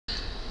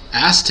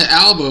Ass to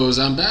elbows.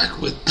 I'm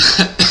back with.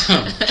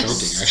 I'm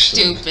joking,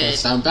 actually. Stupid.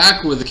 So I'm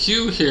back with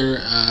Q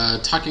here,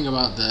 talking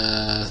about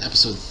the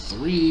episode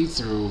 3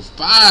 through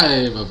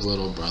 5 of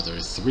Little Brother.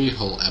 3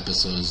 whole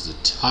episodes to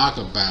talk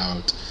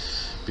about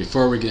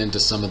before we get into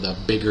some of the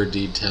bigger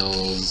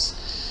details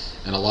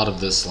and a lot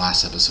of this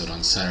last episode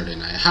on Saturday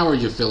night. How are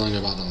you feeling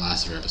about the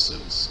last 3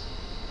 episodes?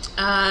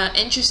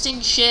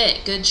 Interesting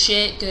shit, good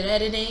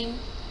editing,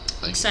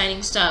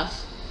 exciting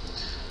stuff.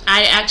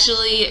 I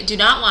actually do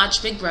not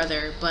watch Big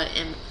Brother, but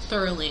am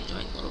thoroughly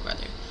enjoying Little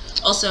Brother.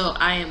 Also,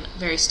 I am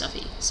very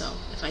stuffy, so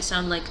if I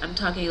sound like I'm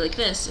talking like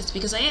this, it's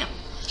because I am.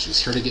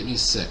 She's here to get me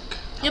sick.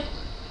 Probably. Yep.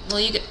 Well,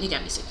 you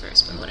got me sick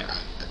first, but whatever.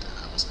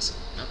 I wasn't sick.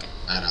 Okay.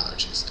 I had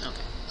allergies.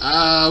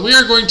 Okay. We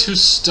are going to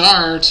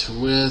start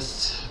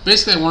with...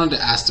 Basically, I wanted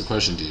to ask the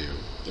question to you.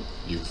 Yep.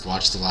 You've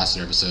watched the last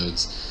 3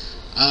 episodes.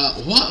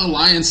 What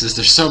alliances,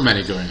 there's so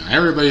many going on.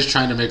 Everybody's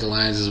trying to make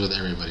alliances with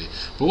everybody.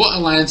 But what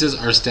alliances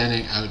are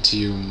standing out to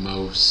you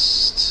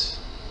most?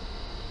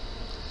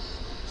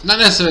 Not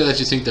necessarily that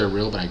you think they're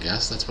real, but I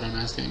guess that's what I'm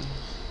asking.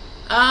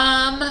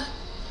 I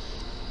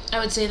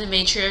would say the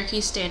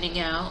matriarchy standing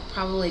out,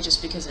 probably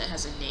just because it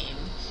has a name.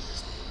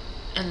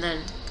 And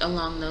then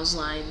along those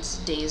lines,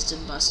 Dazed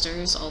and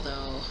Busters,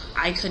 although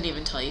I couldn't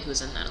even tell you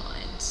who's in that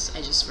alliance.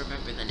 I just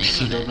remember the name of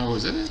it. You don't know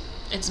who's in it?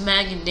 It's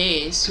Mag and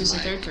Daze, who's the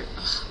Mike. third person.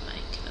 Oh,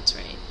 Mike, that's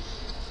right.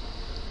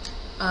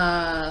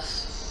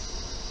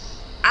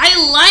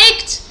 I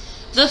liked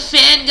the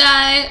fan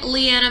guy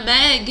Leanna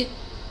Meg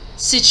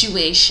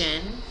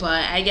situation,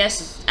 but I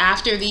guess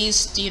after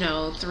these,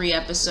 3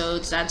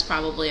 episodes, that's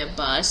probably a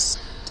bust.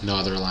 No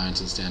other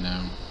alliances stand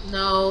out.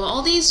 No,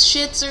 all these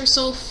shits are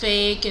so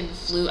fake and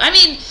I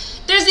mean,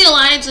 there's the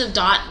alliance of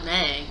Dot and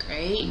Meg,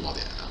 right?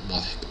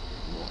 Well,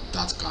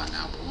 that's gone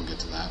now, but we'll get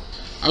to that.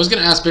 I was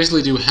going to ask,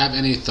 basically, do you have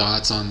any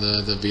thoughts on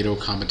the veto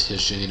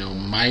competition?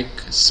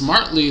 Mike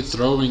smartly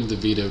throwing the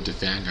veto to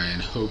Fanguy in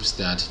hopes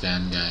that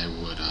Fanguy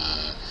would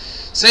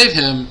save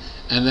him.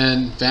 And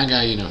then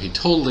Fanguy, he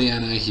told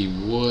Leanna he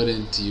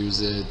wouldn't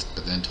use it,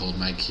 but then told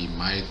Mike he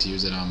might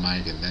use it on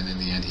Mike. And then in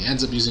the end, he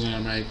ends up using it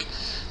on Mike.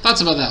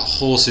 Thoughts about that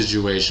whole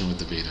situation with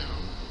the veto?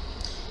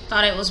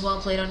 Thought it was well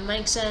played on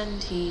Mike's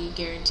end. He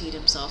guaranteed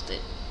himself that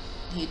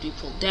he'd be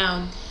pulled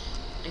down.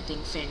 I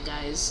think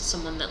Fanguy is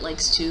someone that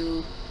likes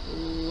to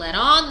let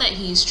on that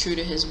he's true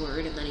to his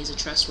word and that he's a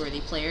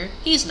trustworthy player.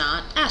 He's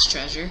not. Ask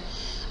Treasure.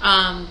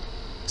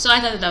 So I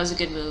thought that was a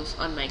good move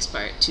on Mike's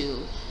part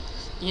to,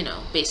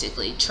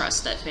 basically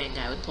trust that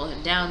Fanguy would pull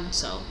him down.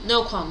 So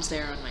no qualms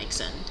there on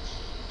Mike's end.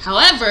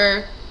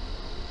 However,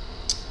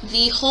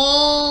 the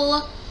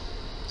whole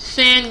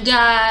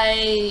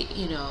Fanguy,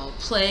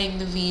 playing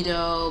the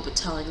veto but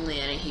telling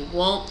Leanna he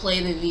won't play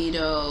the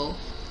veto.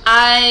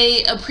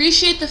 I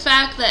appreciate the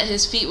fact that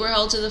his feet were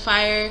held to the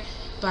fire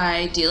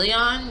by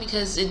Deleon,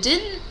 because it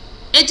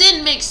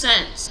didn't make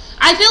sense.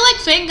 I feel like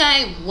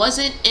Fanguy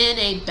wasn't in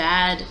a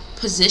bad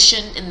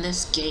position in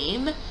this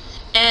game,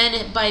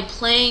 and by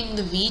playing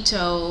the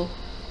veto,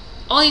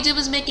 all he did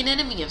was make an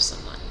enemy of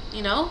someone,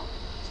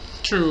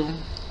 True.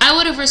 I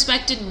would have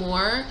respected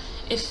more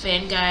if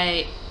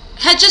Fanguy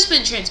had just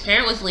been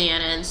transparent with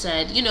Leanna and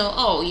said,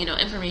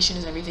 information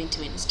is everything to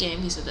me in this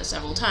game. He said that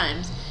several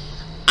times.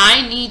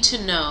 I need to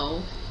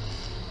know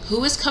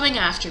who is coming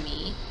after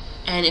me,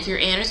 and if your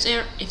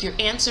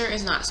answer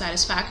is not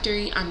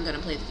satisfactory, I'm going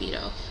to play the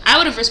veto. I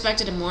would have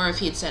respected him more if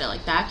he had said it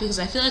like that, because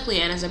I feel like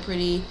Leanna's a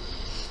pretty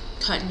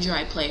cut and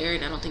dry player,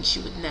 and I don't think she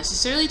would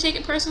necessarily take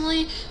it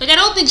personally. I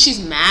don't think she's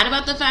mad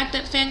about the fact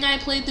that Fanguy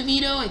played the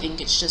veto. I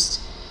think it's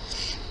just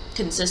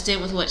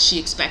consistent with what she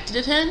expected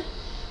of him.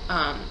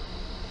 Overall,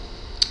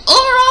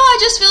 I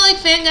just feel like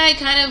Fanguy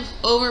kind of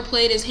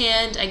overplayed his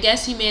hand. I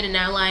guess he made an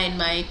ally in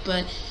Mike,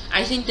 but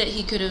I think that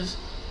he could have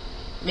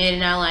made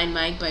an ally in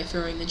Mike by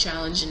throwing the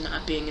challenge and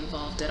not being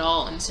involved at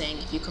all and saying,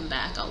 if you come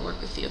back, I'll work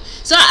with you.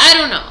 So, I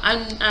don't know.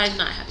 I'm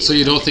not happy So with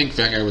you don't it. think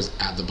Fanguy was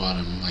at the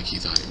bottom like he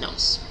thought he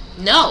was?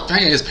 No.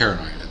 Fanguy is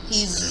paranoid in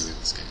He's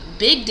this game.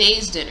 big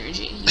Dazed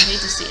energy. You hate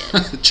to see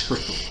it. True.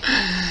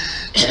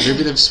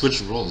 Maybe they've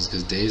switched roles,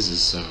 because Daze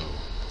is so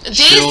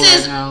Dazed chill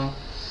is... right now.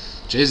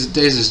 Daze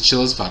is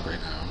chill as fuck right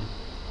now.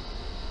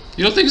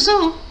 You don't think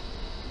so?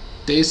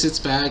 Daze sits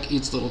back,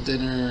 eats little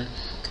dinner,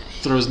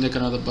 throws Nick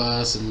under the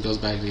bus, and goes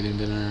back to eating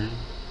dinner.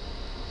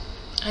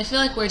 I feel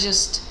like we're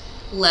just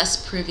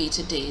less privy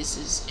to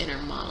Daze's inner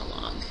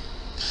monologue.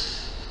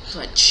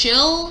 But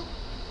chill?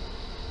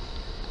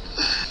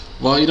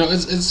 Well,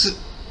 it's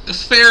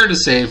fair to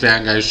say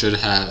Fanguy should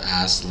have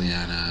asked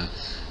Leanna,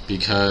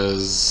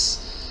 because,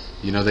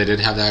 they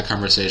did have that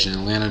conversation,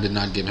 and Leanna did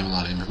not give him a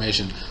lot of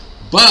information.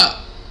 But,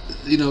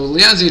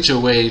 Leanna's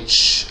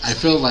HOH, I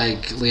feel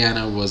like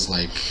Leanna was,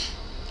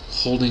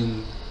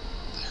 holding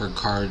her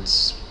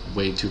cards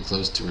way too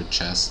close to her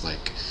chest.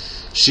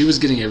 She was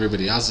getting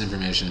everybody else's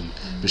information,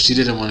 but she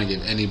didn't want to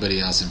give anybody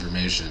else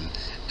information.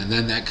 And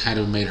then that kind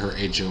of made her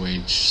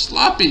HOH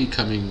sloppy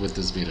coming with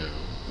this veto.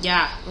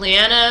 Yeah,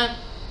 Leanna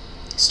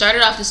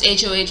started off this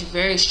HOH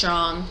very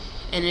strong,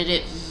 ended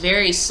it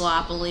very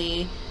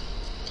sloppily.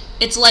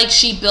 it's like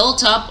she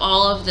built up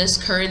all of this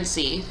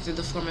currency through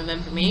the form of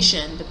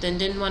information, but then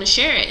didn't want to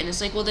share it. And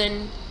it's like, well,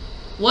 then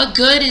what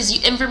good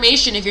is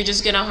information if you're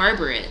just going to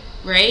harbor it,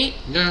 right?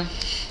 Yeah.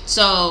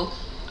 So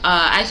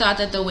I thought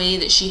that the way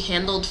that she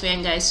handled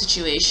Fanguy's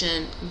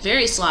situation,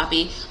 very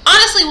sloppy.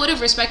 Honestly, would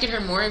have respected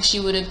her more if she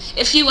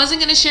wasn't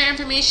going to share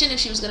information, if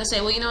she was going to say,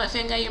 well, you know what,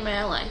 Fanguy, you're my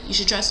ally. You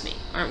should trust me.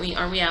 Aren't we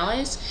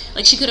allies?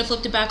 Like, she could have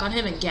flipped it back on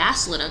him and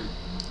gaslit him,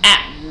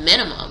 at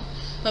minimum.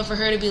 But for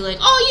her to be like,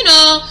 oh, you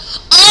know,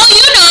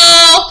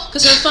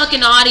 because her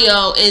fucking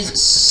audio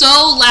is so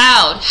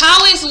loud.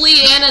 How is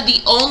Leanna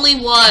the only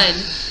one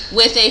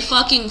with a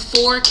fucking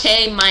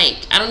 4K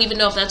mic? I don't even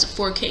know if that's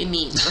what 4K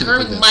means. But her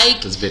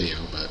mic that's video,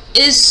 but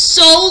is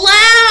so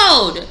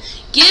loud.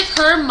 Give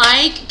her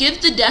mic,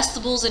 give the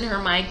decibels in her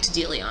mic to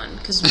Deleon.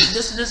 Because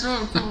this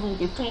room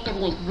is talking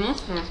like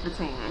this half the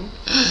time.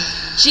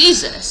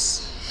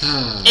 Jesus.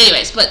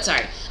 Anyways, but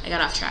sorry, I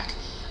got off track.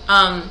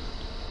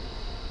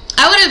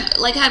 I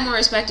would have had more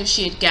respect if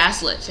she had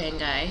gaslit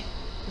Fanguy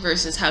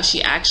versus how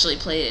she actually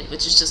played it,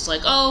 which is just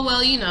like, oh,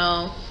 well, you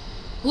know,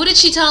 who did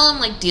she tell him?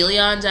 Like,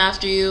 Deleon's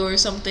after you or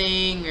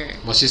something? Or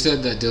well, she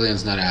said that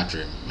Deleon's not after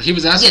him. He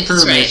was asking for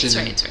information.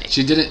 That's right.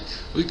 She didn't,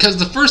 because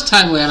the first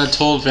time Leanna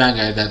told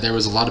Fanguy that there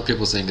was a lot of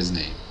people saying his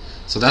name.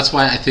 So that's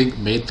why I think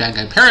made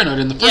Fanguy paranoid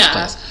in the first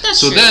place. That's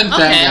so true. Then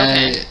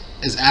Fanguy Okay.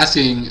 is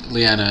asking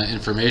Leanna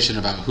information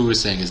about who is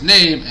saying his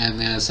name, and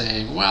Leanna's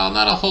saying, well,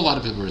 not a whole lot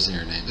of people are saying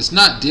her name. It's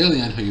not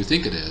Deleon who you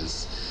think it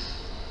is.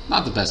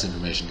 Not the best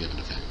information given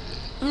to Fanguy.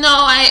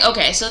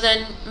 Okay, so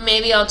then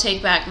maybe I'll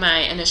take back my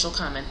initial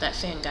comment that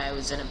Fanguy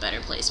was in a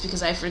better place,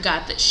 because I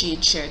forgot that she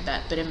had shared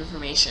that bit of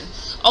information.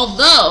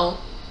 Although,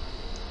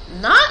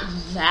 not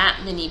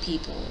that many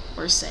people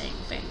were saying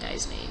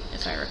Fanguy's name,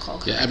 if I recall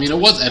correctly. Yeah, I mean, it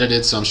was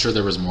edited, so I'm sure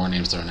there was more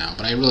names thrown out,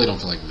 but I really don't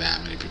feel like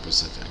that many people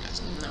said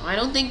Fanguy's name. No, I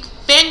don't think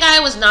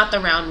Fanguy was not the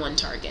round one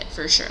target,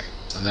 for sure.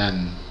 And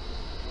then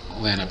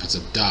Lana puts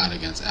a Dot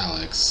against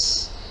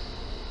Alex,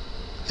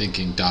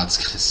 thinking Dot's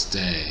gonna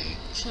stay.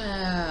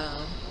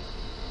 Wow.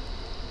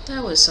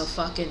 That was so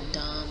fucking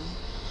dumb.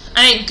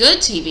 I mean, good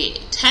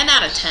TV. 10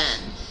 out of 10.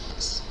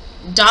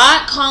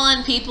 Dot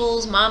calling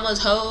people's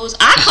mamas hoes.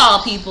 I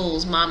call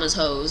people's mamas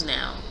hoes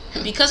now.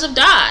 Because of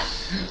Dot.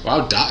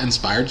 Wow, Dot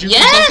inspired you?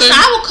 Yes, for something?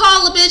 I will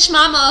call a bitch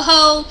mama a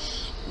hoe.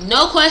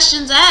 No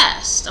questions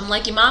asked. I'm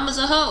like, your mama's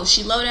a hoe.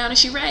 She low down and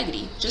she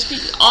raggedy.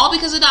 All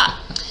because of Dot.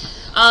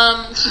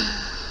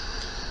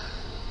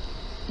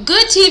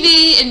 Good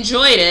TV.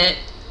 Enjoyed it.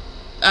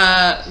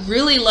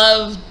 Really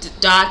loved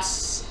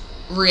Dot's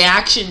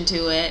reaction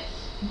to it.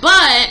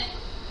 But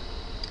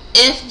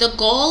if the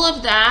goal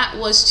of that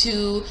was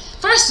to,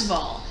 first of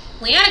all,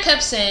 Leanna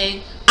kept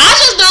saying, I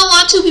just don't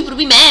want two people to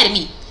be mad at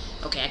me.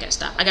 Okay, I gotta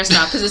stop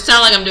because it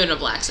sounds like I'm doing a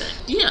black accent.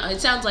 You know, it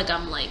sounds like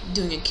I'm like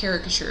doing a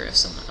caricature of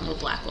someone. I'm a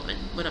black woman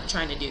when I'm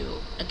trying to do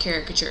a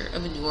caricature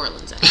of a New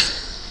Orleans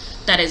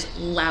accent. That is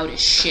loud as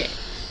shit.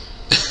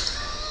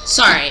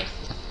 Sorry.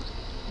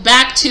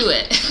 Back to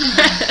it.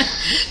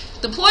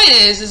 The point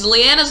is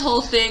Leanna's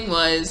whole thing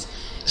was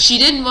she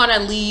didn't want to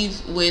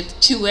leave with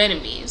two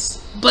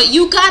enemies. But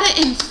you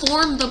gotta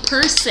inform the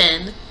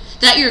person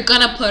that you're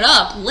gonna put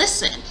up.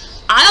 Listen,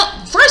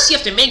 first you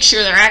have to make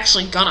sure they're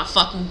actually gonna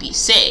fucking be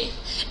safe.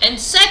 And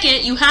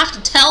second, you have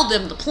to tell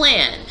them the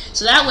plan.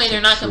 So that way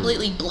they're not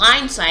completely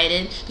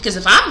blindsided. Because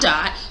if I'm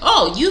Dot,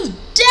 oh, you've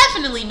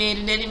definitely made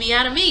an enemy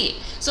out of me.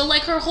 So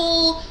like her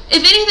whole,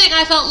 if anything,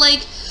 I felt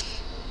like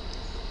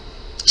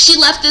she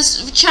left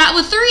this chat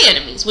with 3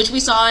 enemies, which we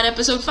saw in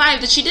episode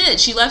 5 that she did.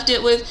 She left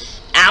it with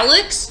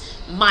Alex,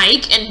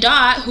 Mike, and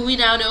Dot, who we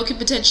now know can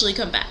potentially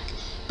come back.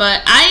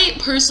 But I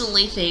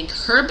personally think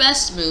her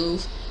best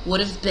move would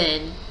have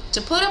been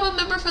to put up a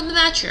member from the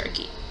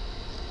matriarchy.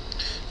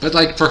 But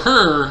like for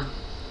her,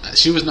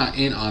 she was not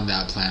in on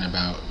that plan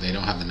about they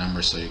don't have the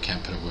numbers, so you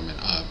can't put a woman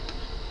up,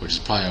 which is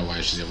probably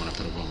why she didn't want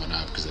to put a woman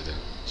up, because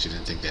she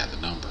didn't think they had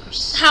the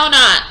numbers. How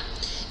not?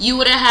 You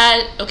would have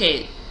had,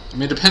 okay. I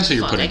mean, it depends who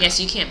you're putting. I guess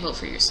you can't vote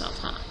for yourself,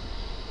 huh?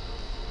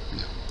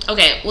 No.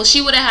 Okay, well,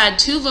 she would have had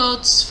 2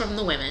 votes from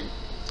the women.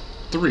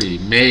 3,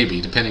 maybe,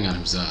 depending on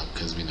who's up,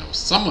 because we know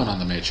someone on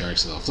the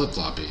matriarch's a little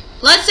flip-floppy.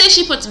 Let's say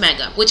she puts Meg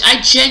up, which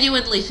I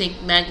genuinely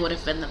think Meg would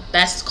have been the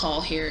best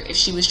call here if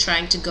she was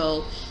trying to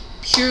go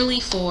purely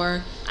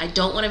for, I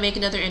don't want to make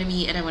another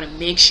enemy, and I want to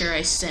make sure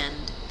I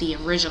send the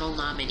original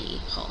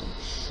nominee home.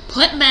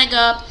 Put Meg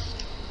up.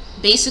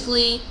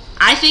 Basically,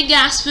 I think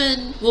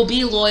Aspen will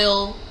be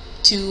loyal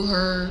to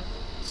her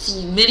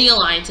mini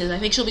alliances. I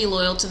think she'll be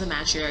loyal to the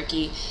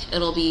matriarchy.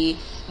 It'll be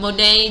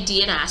Monet,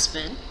 Dee, and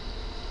Aspen.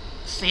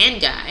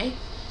 Fanguy,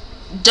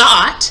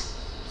 Dot,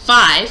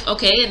 5,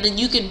 okay, and then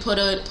you can put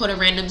a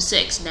random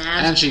 6, Nav.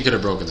 And she could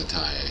have broken the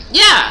tie.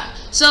 Yeah,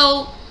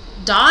 so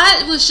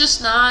Dot was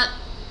just not,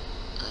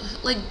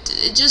 like,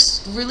 it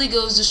just really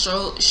goes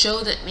to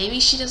show that maybe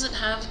she doesn't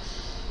have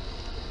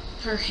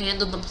her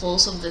hand on the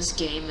pulse of this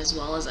game as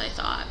well as I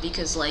thought.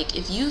 Because, like,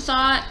 if you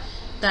thought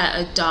that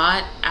a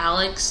Dot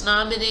Alex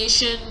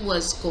nomination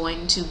was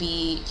going to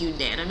be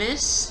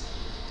unanimous,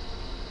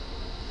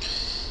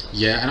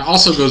 Yeah, and it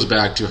also goes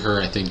back to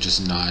her, I think,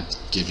 just not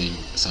giving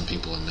some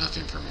people enough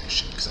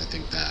information. Because I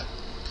think that,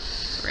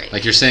 Right.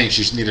 like you're saying,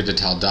 she needed to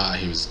tell Dot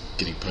he was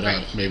getting put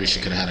up. Maybe she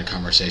could have had a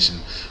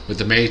conversation with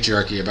the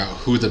matriarchy about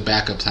who the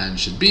backup plan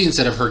should be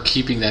instead of her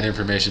keeping that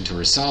information to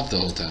herself the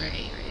whole time.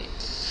 Right.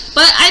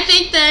 But I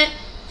think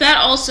that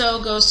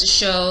also goes to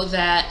show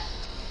that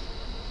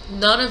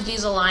none of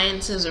these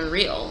alliances are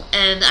real.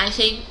 And I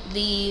think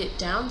the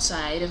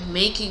downside of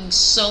making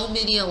so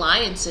many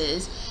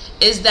alliances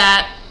is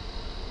that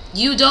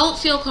you don't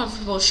feel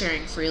comfortable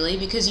sharing freely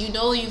because you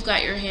know you've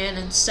got your hand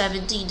in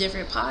 17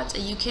 different pots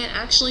and you can't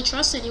actually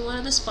trust anyone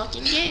in this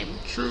fucking game.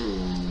 True.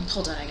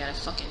 Hold on, I gotta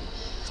fucking...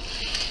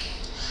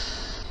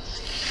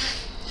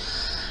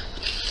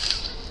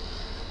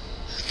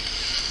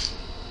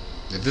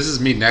 If this is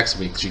me next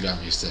week, she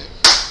got me sick.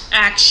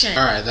 Action.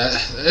 Alright,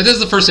 it is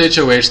the first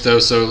HOH though,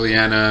 so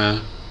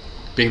Leanna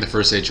being the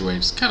first HOH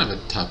is kind of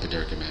a tough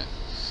predicament.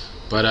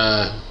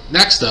 But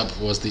next up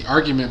was the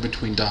argument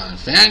between Dot and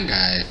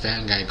Fanguy.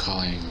 Fanguy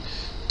calling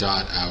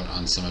Dot out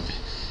on some of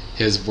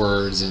his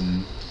words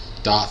and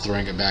Dot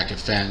throwing it back at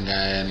Fanguy.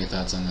 Any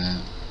thoughts on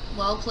that?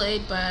 Well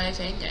played by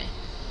Fanguy.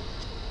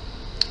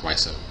 Why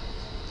so?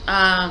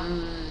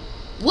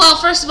 Well,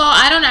 first of all,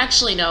 I don't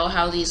actually know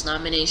how these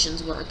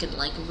nominations work in,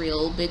 like,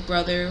 real Big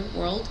Brother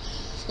world.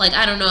 Like,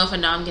 I don't know if a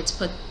nom gets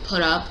put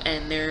up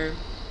and they're,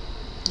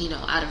 you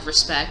know, out of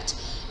respect,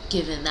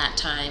 given that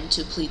time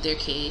to plead their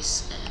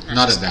case. And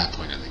Not at that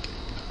point in the game.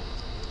 No.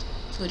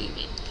 What do you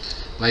mean?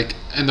 Like,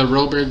 in the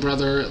real Big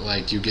Brother,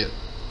 like, you get,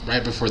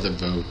 right before the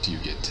vote, you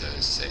get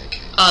to say a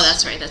case. Oh,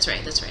 that's right.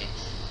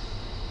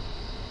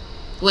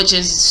 Which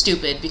is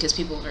stupid because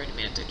people have already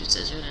made their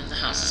decision and the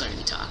House has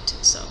already talked.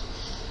 So,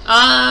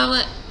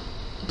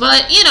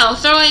 but you know,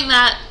 throwing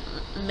that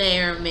may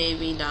or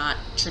maybe not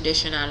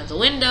tradition out of the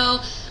window.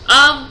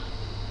 I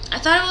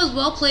thought it was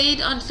well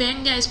played on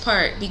Fanguy's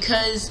part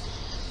because,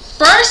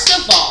 first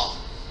of all,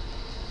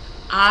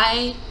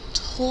 I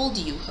told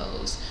you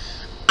hoes,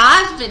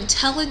 I've been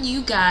telling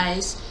you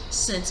guys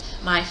since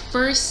my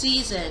first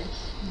season,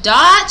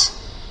 Dot,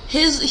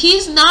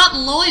 he's not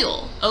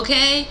loyal,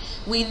 okay?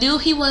 We knew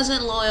he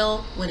wasn't loyal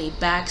when he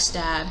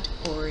backstabbed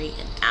Ori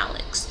and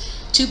Alex.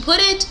 To put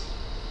it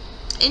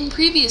in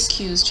previous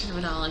Q's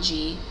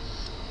terminology,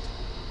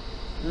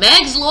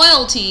 Meg's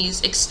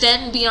loyalties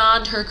extend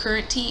beyond her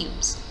current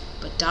teams,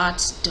 but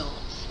Dot's don't.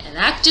 And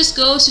that just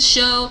goes to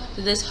show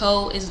that this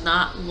hoe is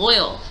not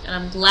loyal. And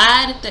I'm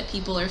glad that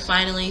people are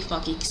finally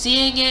fucking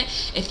seeing it.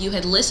 If you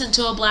had listened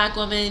to a black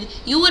woman,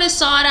 you would have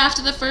saw it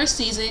after the first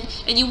season,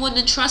 and you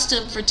wouldn't trust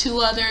him for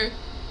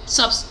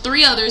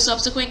three other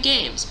subsequent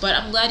games. But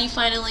I'm glad you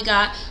finally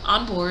got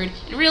on board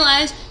and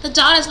realized that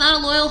Dot is not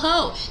a loyal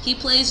hoe. He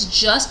plays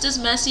just as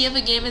messy of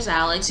a game as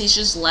Alex. He's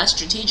just less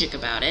strategic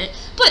about it.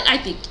 But I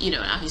think, you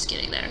know, now he's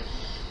getting there.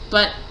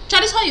 But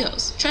try to tell you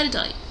hoes. Try to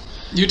tell you.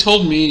 You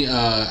told me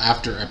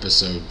after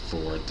episode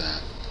 4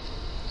 that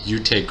you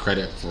take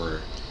credit for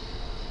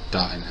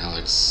Dot and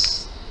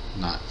Alex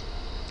not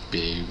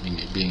being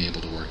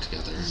able to work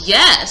together.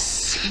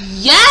 Yes,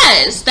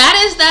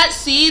 that is that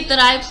seed that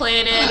I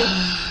planted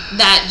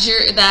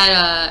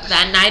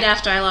that night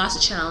after I lost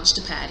a challenge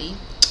to Patty.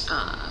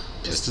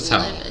 Pissed as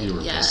hell. You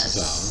were pissed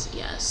as hell.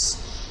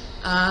 Yes.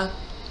 And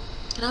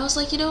I was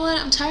like, you know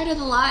what? I'm tired of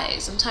the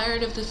lies. I'm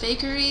tired of the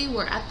fakery.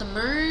 We're at the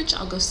merge.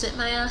 I'll go sit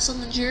my ass on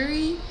the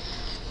jury.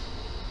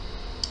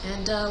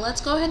 And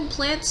let's go ahead and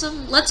plant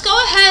some... Let's go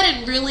ahead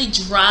and really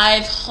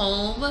drive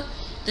home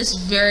this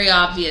very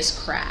obvious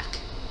crack.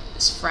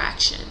 This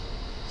fraction.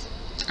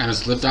 And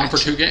it's lived on for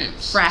 2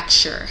 games.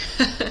 Fracture.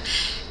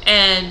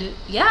 And,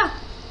 yeah.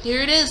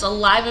 Here it is.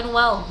 Alive and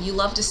well. You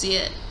love to see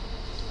it.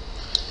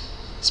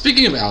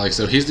 Speaking of Alex,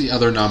 though, he's the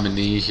other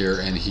nominee here,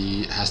 and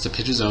he has to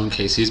pitch his own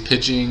case. He's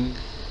pitching,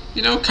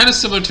 you know, kind of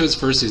similar to his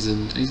first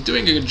season. And he's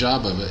doing a good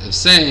job of it, of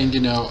saying,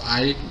 you know,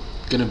 I'm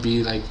going to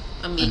be, like,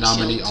 a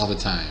nominee shield all the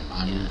time.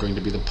 I'm going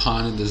to be the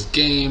pawn in this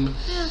game.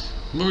 Yeah.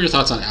 What were your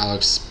thoughts on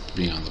Alex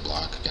being on the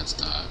block against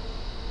Dot?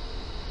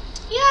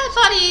 Yeah, I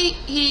thought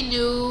he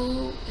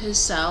knew his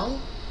cell,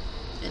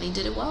 and he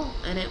did it well,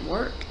 and it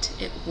worked.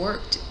 It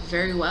worked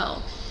very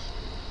well.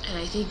 And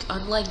I think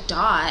unlike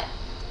Dot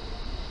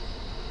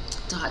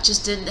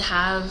just didn't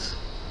have,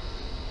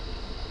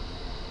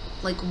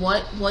 like,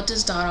 what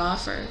does Dot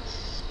offer?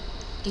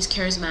 He's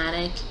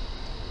charismatic,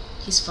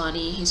 he's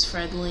funny, he's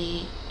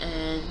friendly,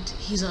 and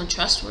he's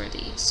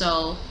untrustworthy.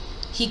 So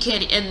he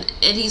can, and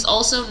he's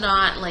also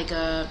not like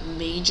a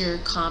major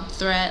comp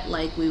threat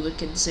like we would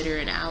consider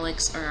an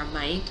Alex or a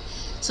Mike.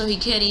 So he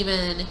can't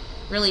even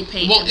really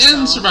paint himself.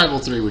 Well, in Survival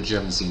 3, which you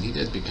haven't seen, he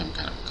did become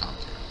kind of a comp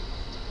threat.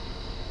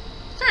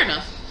 Fair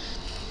enough.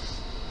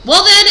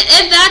 Well then,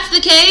 if that's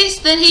the case,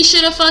 then he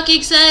should have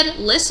fucking said,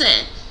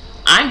 listen,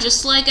 I'm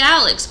just like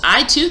Alex.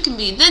 I too can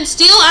be. Then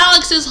steal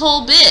Alex's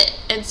whole bit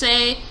and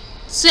say,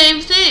 same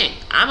thing.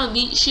 I'm a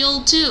meat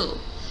shield too.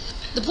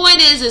 The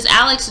point is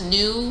Alex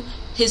knew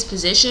his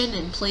position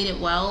and played it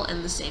well,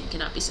 and the same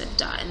cannot be said of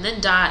Dot. And then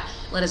Dot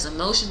let his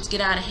emotions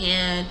get out of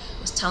hand,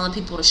 was telling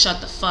people to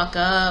shut the fuck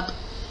up.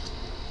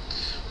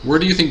 Where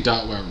do you think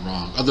Dot went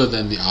wrong, other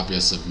than the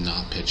obvious of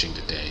not pitching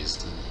to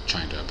Days and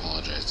trying to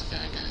apologize to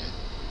Fan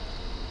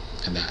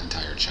Guy and that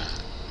entire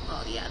chat?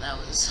 Oh yeah, that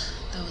was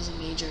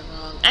a major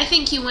wrong. I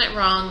think he went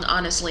wrong,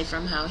 honestly,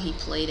 from how he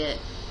played it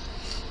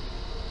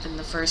in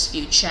the first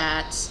few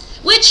chats,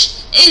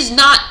 which is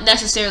not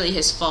necessarily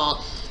his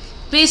fault.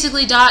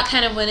 Basically, Dot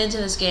kind of went into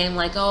this game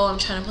like, oh, I'm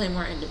trying to play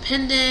more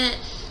independent,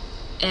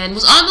 and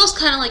was almost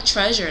kind of like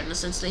Treasure in the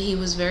sense that he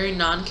was very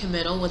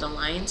non-committal with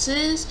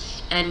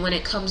alliances, and when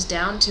it comes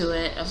down to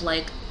it, of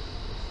like,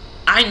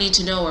 I need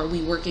to know, are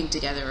we working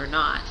together or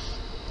not?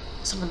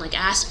 Someone like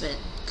Aspen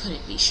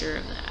couldn't be sure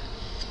of that.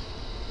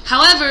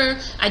 However,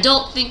 I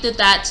don't think that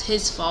that's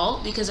his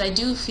fault, because I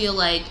do feel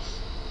like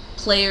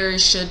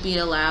players should be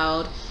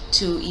allowed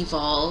to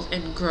evolve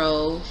and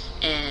grow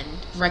and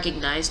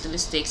recognize the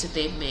mistakes that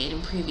they've made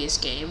in previous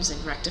games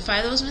and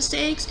rectify those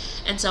mistakes.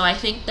 And so I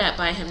think that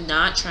by him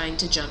not trying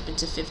to jump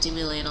into 50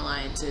 million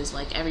alliances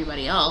like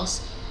everybody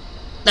else,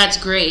 that's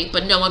great,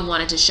 but no one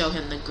wanted to show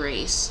him the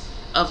grace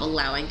of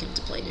allowing him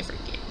to play a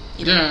different game.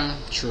 You know? Yeah,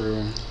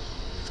 true.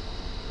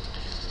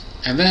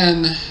 And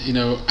then,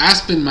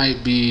 Aspen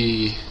might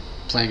be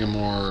playing a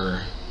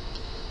more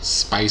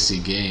spicy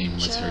game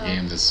with her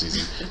game this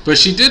season. But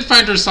she did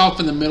find herself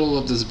in the middle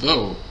of this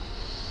vote.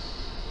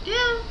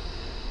 Yeah,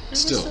 I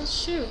Still, guess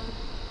that's true.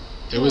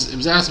 It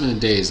was Aspen and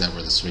Days that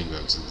were the swing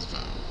votes in this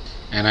vote.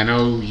 And I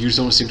know you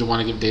don't seem to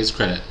want to give Days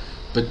credit,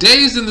 but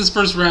Days in this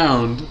first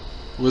round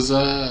was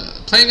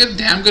playing a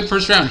damn good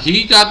first round.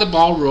 He got the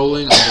ball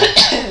rolling on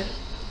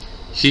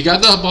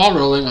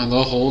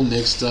the whole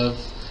Nick stuff,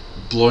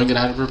 blowing it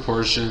out of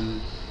proportion,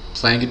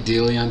 playing a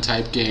Deleon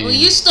type game. Well,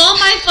 you stole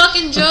my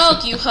fucking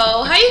joke, you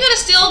hoe. How you gonna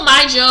steal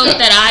my joke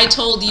that I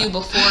told you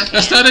beforehand?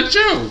 That's not a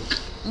joke.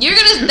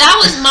 That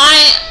was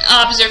my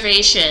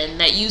observation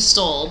that you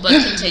stole, but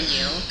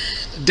continue.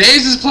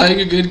 Days is playing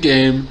a good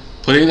game,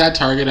 putting that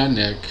target on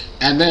Nick,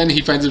 and then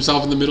he finds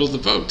himself in the middle of the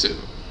vote too.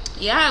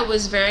 Yeah, it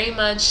was very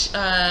much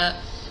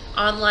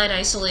online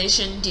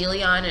isolation,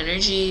 Deleon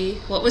energy.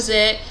 What was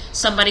it?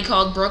 Somebody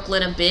called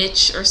Brooklyn a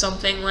bitch or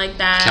something like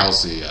that.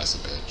 Kelsey, yes, a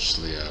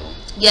bitch. Leo.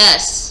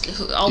 Yes,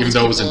 all even these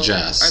though it was in people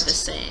jest, are the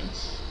same,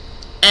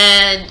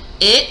 and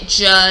it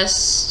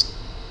just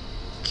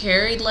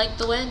carried like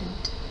the wind.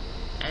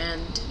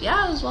 And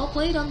yeah, it was well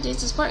played on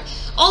Days' part.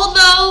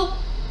 Although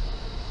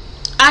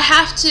I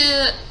have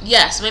to,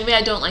 yes, maybe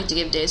I don't like to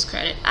give Days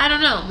credit. I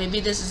don't know. Maybe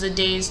this is a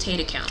Days hate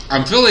account.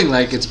 I'm feeling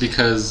like it's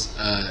because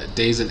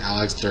Days and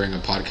Alex during a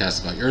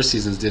podcast about your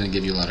seasons didn't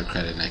give you a lot of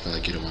credit, and I feel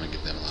like you don't want to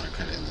give them a lot of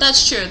credit.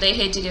 That's true. They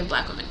hate to give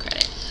black women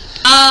credit.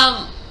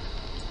 I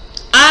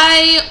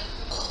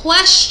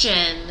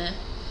question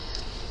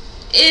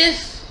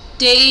if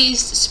Days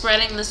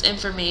spreading this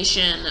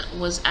information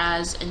was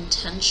as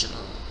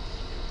intentional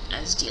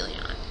as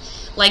Deleon.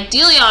 Like,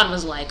 Deleon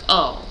was like,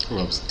 oh.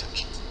 What was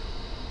intentional?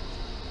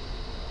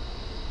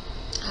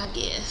 I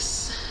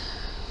guess.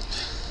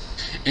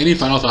 Any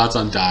final thoughts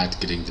on Dot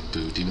getting the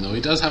boot, even though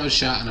he does have a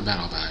shot and a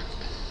battle back?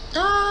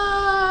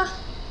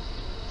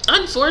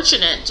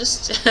 Unfortunate.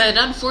 Just an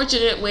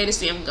unfortunate way to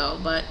see him go,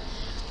 but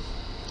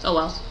oh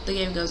well, the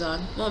game goes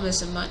on. Won't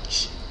miss him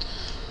much.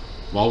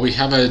 Well, we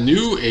have a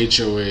new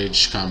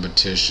HOH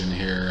competition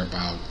here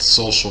about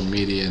social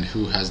media and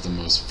who has the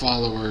most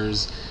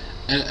followers.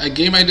 A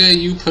game idea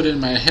you put in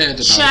my head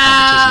about a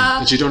competition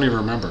that you don't even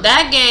remember.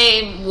 That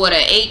game would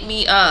have ate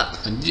me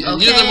up. And you're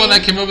the one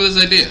that came up with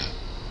this idea.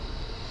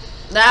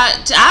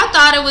 I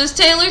thought it was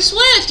Taylor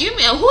Swift. You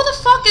mean who the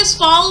fuck is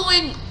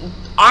following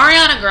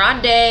Ariana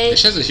Grande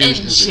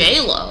and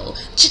J-Lo?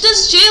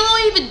 Does J-Lo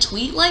even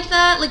tweet like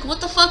that? Like, what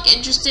the fuck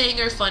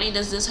interesting or funny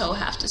does this hoe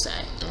have to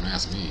say? Don't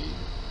ask me.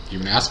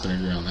 Even Aspen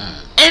agree on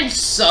that. And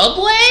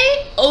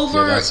Subway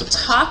over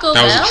Taco Bell?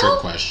 That was a trick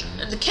question.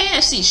 The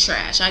KFC's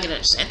trash. I can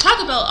understand.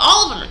 Taco Bell,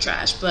 all of them are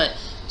trash, but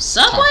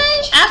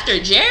Subway after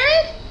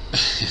Jared?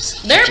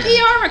 Their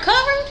PR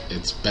recovered?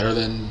 It's better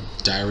than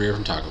diarrhea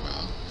from Taco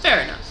Bell.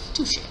 Fair enough.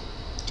 Touche.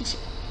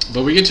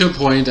 But we get to a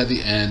point at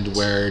the end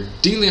where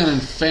Deleon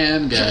and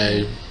Fan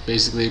Guy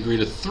basically agree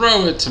to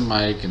throw it to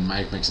Mike, and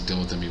Mike makes a deal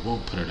with him. He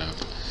won't put it up.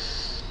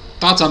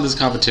 Thoughts on this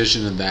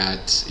competition and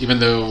that, even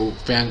though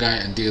Fan Guy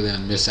and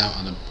Deleon miss out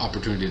on the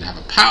opportunity to have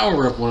a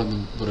power if one of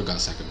them would have got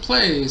second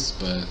place,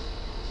 but...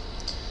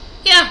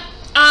 Yeah,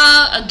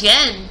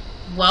 again,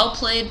 well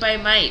played by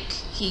Mike.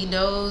 He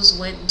knows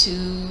when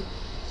to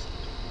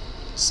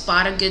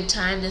spot a good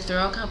time to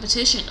throw a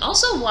competition.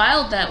 Also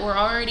wild that we're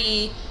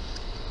already,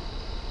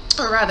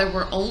 or rather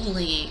we're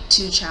only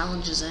 2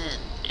 challenges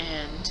in,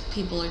 and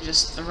people are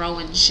just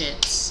throwing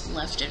shits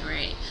left and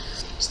right.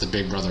 It's the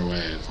Big Brother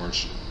way,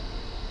 unfortunately.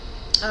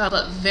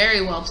 But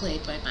very well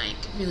played by Mike.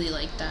 Really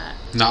like that.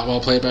 Not well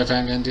played by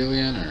Fan Guy and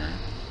Deleon, or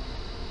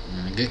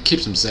it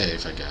keeps him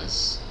safe, I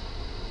guess.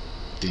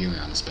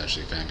 Deleon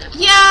especially, Fan Guy.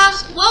 Yeah,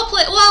 well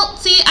played. Well,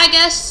 see, I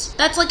guess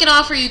that's like an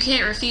offer you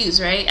can't refuse,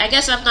 right? I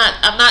guess I'm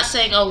not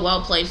saying, oh,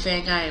 well played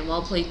Fan Guy and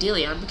well played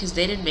Deleon, because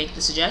they didn't make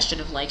the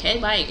suggestion of like, hey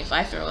Mike, if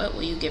I throw it,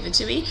 will you give it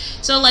to me?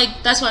 So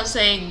like that's why I'm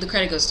saying the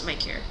credit goes to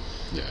Mike here.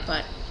 Yeah.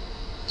 But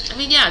I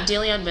mean, yeah,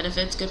 Deleon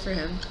benefits. Good for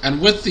him.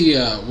 And with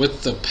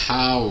the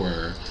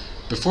power,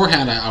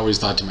 beforehand I always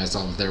thought to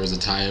myself, if there was a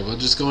tie, we'll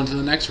just go into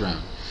the next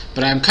round.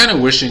 But I'm kind of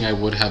wishing I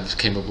would have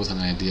came up with an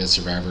idea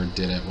Survivor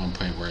did at one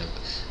point where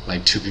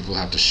like two people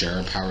have to share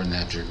a power and they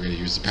have to agree to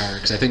use the power.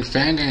 Because I think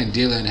Fanguy and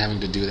Deleon having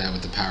to do that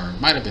with the power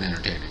might have been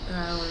entertaining.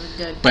 That would have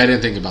been good. But I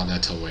didn't think about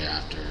that till way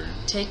after.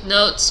 Take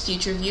notes,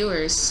 future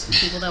viewers,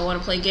 people that want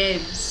to play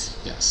games.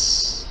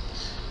 Yes.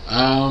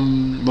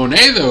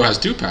 Monet though has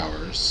 2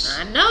 powers.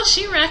 I know,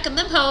 she racking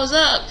them hoes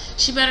up.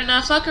 She better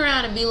not fuck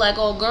around and be like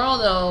old girl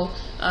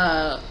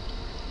though.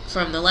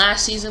 From the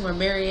last season where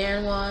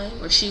Marianne won,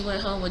 where she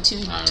went home with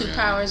two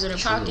powers in her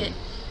pocket.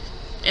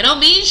 It don't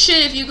mean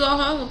shit if you go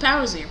home with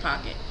powers in your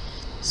pocket.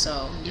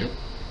 So, yep.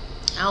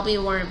 I'll be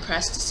more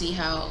impressed to see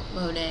how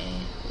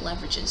Monet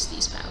leverages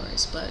these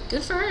powers. But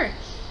good for her.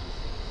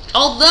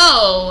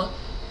 Although,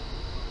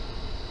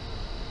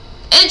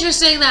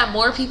 interesting that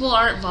more people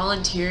aren't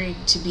volunteering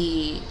to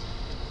be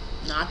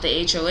not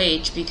the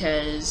HOH,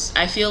 because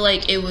I feel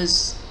like it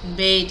was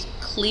made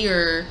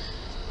clear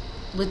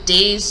with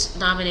Days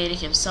nominating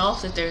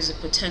himself that there's a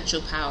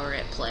potential power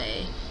at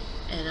play,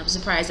 and I'm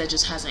surprised that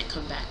just hasn't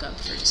come back up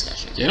for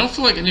discussion. Yeah, I don't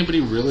feel like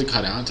anybody really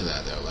caught on to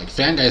that though. Like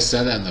Fanguy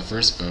said that in the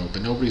first vote,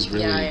 but nobody's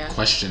really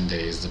questioned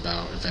Days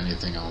about if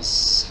anything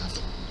else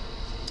happened.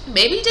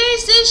 Maybe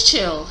Days is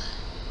chill.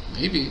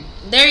 Maybe.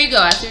 There you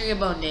go. I threw you a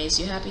bone, Days.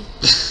 You happy?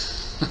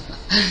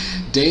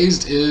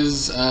 Dazed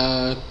is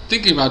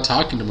thinking about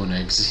talking to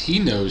Monet because he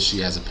knows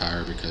she has a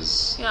power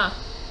because... Yeah.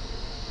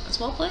 That's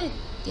well played.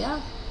 Yeah.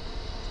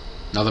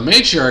 Now the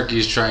matriarchy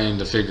is trying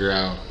to figure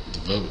out the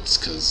votes,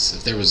 because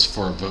if there was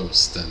 4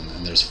 votes, then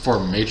and there's 4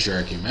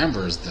 matriarchy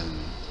members, then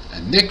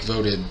and Nick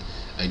voted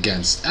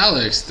against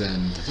Alex,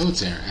 then the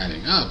votes aren't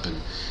adding up,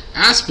 and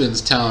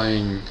Aspen's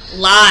telling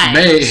lies.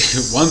 May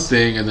one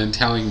thing and then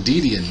telling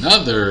Didi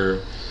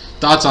another.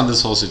 Thoughts on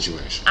this whole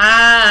situation?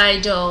 I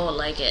don't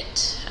like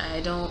it.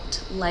 I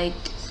don't like...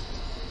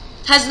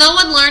 Has no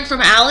one learned from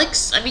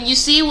Alex? I mean, you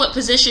see what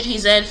position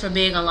he's in for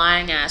being a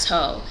lying ass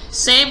hoe.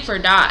 Same for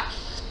Dot.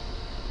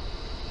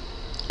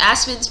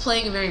 Aspen's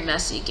playing a very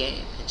messy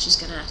game, and she's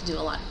going to have to do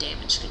a lot of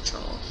damage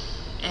control.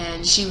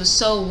 And she was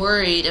so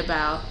worried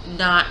about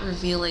not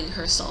revealing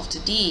herself to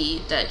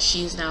Dee that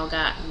she's now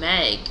got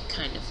Meg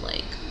kind of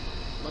like,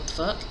 what the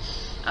fuck?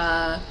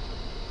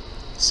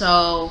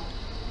 So,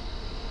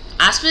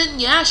 Aspen,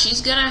 yeah,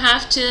 she's going to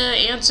have to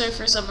answer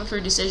for some of her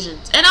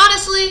decisions. And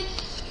honestly,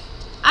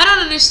 I don't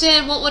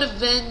understand what would have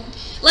been,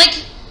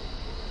 like,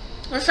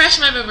 refresh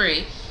my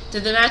memory.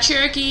 Did the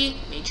matriarchy,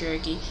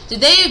 did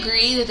they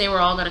agree that they were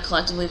all going to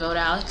collectively vote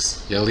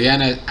Alex? Yeah,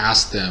 Leanna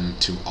asked them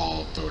to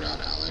all vote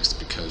out Alex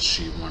because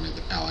she wanted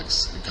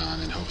Alex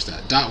gone in hopes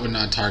that Dot would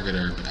not target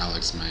her, but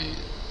Alex might.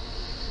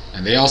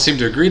 And they all seemed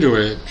to agree to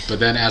it, but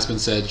then Aspen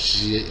said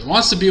she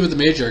wants to be with the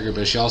matriarchy,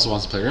 but she also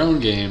wants to play her own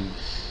game.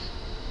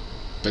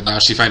 But now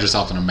she finds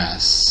herself in a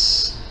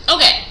mess.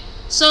 Okay,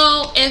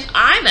 so if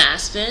I'm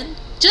Aspen,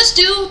 just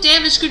do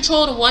damage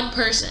control to one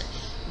person.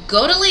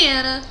 Go to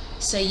Leanna.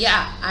 Say,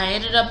 yeah, I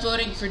ended up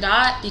voting for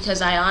Dot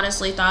because I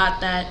honestly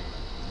thought that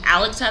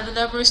Alex had the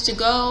numbers to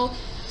go.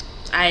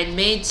 I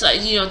made,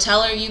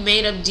 tell her you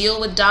made a deal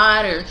with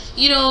Dot, or,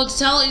 pull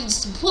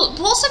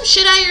some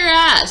shit out your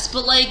ass.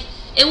 But, like,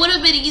 it would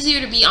have been easier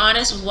to be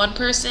honest with one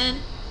person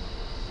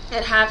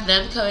and have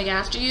them coming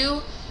after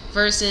you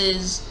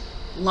versus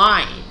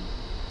lying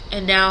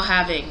and now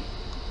having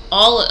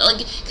all,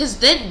 because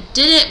then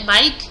didn't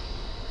Mike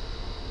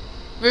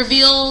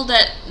reveal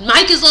that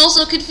Mike is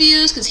also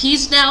confused because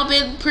he's now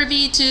been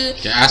privy to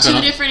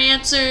 2 different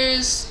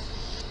answers?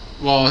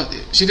 Well,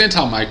 she didn't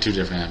tell Mike 2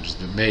 different answers,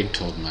 but Meg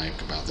told Mike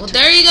about the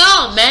there you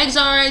go. Meg's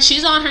alright.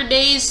 She's on her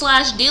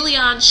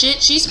Days/Deleon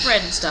shit. She's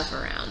spreading stuff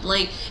around.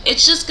 Like,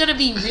 it's just gonna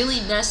be really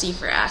messy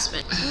for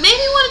Aspen. Maybe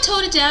want to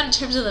tone it down in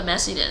terms of the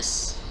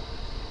messiness.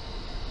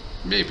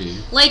 Maybe.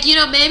 Like,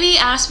 maybe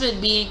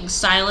Aspen being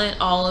silent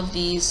all of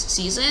these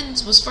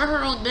seasons was for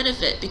her own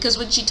benefit, because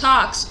when she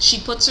talks, she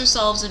puts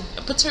herself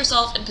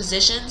in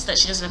positions that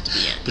she doesn't have to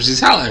be in. But she's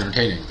hella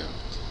entertaining, though.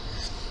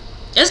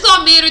 It's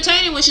gonna be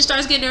entertaining when she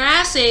starts getting her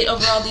ass ate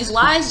over all these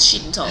lies that she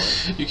done told.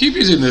 You keep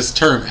using this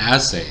term,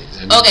 ass ate.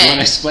 Okay. You want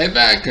to explain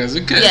that? Because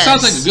it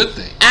sounds like a good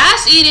thing.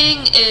 Ass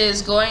eating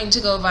is going to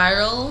go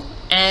viral,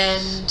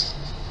 and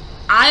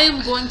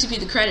I'm going to be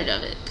the credit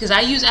of it, because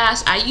I use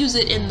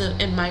it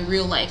in my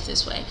real life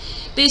this way.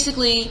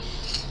 Basically,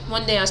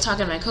 one day I was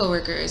talking to my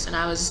coworkers and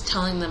I was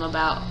telling them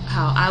about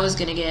how I was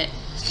gonna get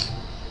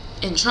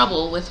in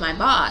trouble with my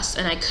boss,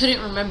 and I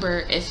couldn't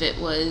remember if it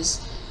was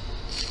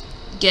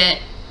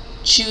get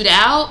chewed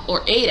out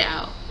or ate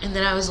out. And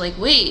then I was like,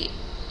 wait,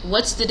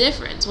 what's the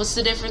difference? What's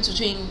the difference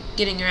between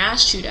getting your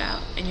ass chewed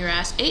out and your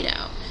ass ate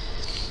out?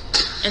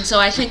 And so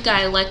I think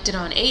I elected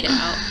on ate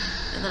out.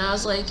 And then I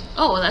was like,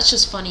 oh, well, that's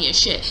just funny as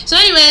shit. So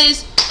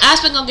anyways,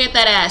 Aspen gonna get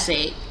that ass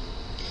ate.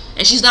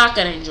 And she's not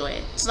gonna enjoy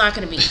it. It's not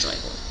gonna be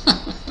enjoyable.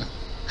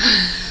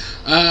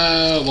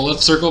 Well,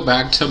 let's circle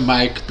back to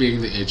Mike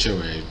being the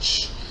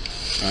HOH.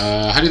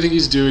 How do you think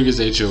he's doing his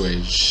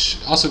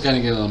HOH? Also kind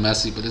of getting a little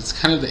messy, but it's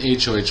kind of the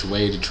HOH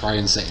way to try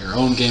and set your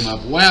own game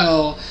up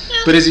well. Yeah.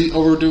 But is he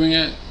overdoing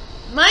it?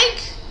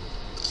 Mike,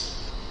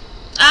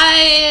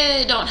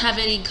 I don't have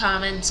any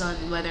comments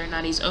on whether or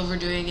not he's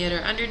overdoing it or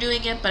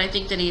underdoing it, but I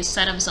think that he has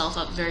set himself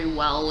up very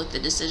well with the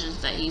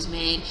decisions that he's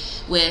made,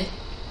 with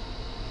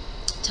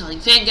telling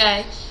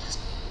Fanguy,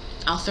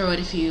 I'll throw it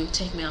if you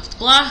take me off the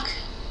block,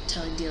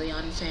 telling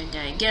DeLeon and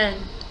Fanguy again,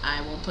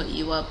 I will put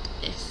you up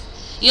if...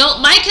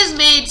 Mike has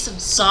made some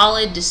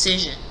solid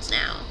decisions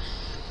now.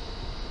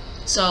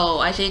 So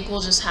I think we'll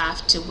just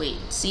have to wait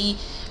and see.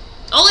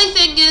 Only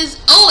thing is...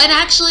 Oh, and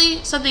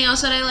actually, something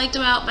else that I liked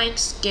about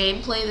Mike's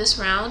gameplay this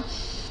round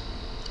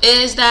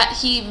is that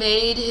he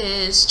made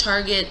his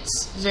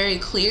targets very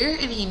clear,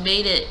 and he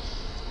made it...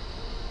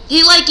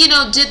 He,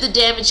 did the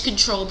damage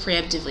control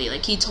preemptively.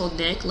 Like, he told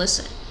Nick,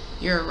 listen,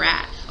 you're a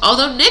rat.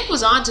 Although Nick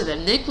was onto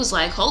them. Nick was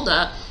like, hold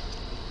up.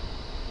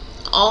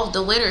 All of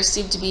the winners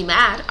seem to be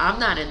mad. I'm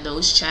not in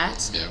those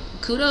chats. Yeah.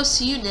 Kudos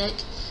to you, Nick.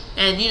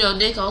 And,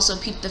 Nick also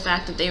peeped the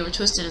fact that they were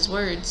twisting his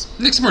words.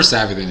 Nick's more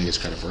savvy than he gets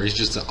credit for. He's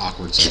just an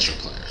awkward social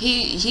player.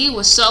 He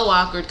was so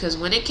awkward because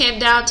when it came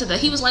down to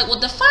he was like,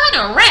 well, define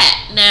a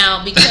rat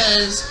now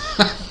because,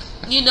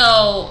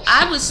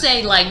 I would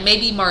say,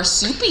 maybe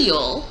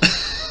marsupial.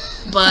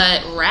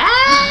 But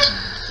rat?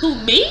 Who,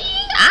 me?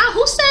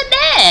 Who said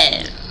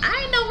that?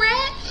 I ain't no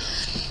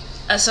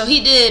rat. So he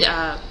did...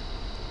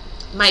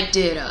 Mike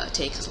did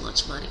take his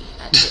lunch money,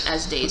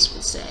 as Days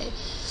would say.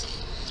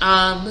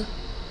 But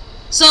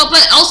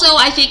also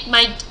I think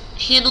Mike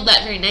handled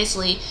that very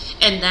nicely,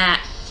 and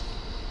that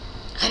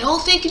I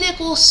don't think Nick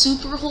will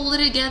super hold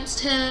it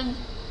against him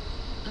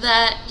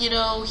that,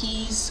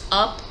 he's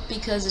up,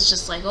 because it's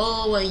just like,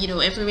 oh,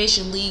 well,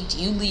 information leaked,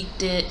 you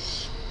leaked it.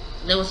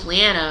 And then with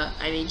Leanna,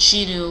 I mean,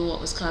 she knew what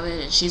was coming,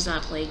 and she's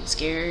not playing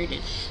scared.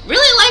 And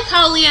really like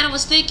how Leanna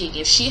was thinking.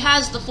 If she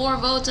has the 4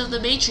 votes of the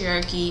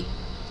matriarchy...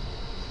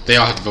 They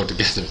all have to vote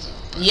together, though.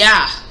 But.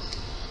 Yeah.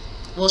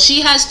 Well,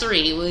 she has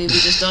 3. We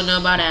just don't know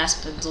about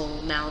Aspen's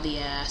old mouthy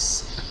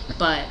ass.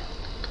 But...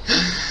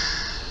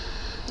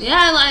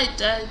 yeah,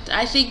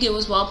 I think it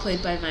was well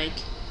played by Mike.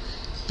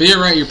 But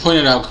you're right, you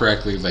pointed out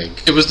correctly,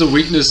 it was the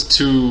weakness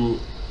to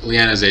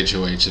Leanna's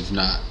HOH of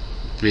not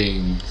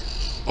being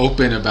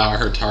open about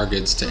her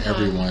targets to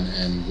everyone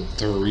and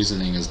the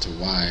reasoning as to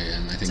why,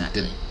 and I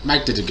think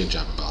Mike did a good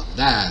job about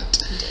that.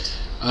 He did.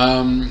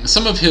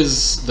 Some of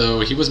his, though,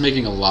 he was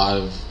making a lot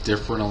of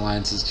different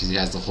alliances because he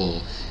has the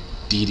whole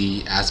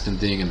Dee Aspen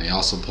thing, and they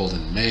also pulled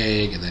in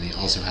Meg, and then he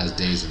also has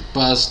Days and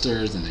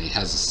Busters, and then he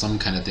has some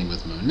kind of thing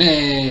with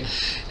Monet,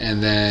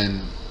 and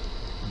then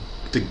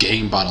the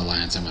GameBot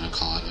alliance, I'm going to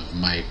call it, of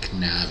Mike,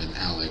 Nav, and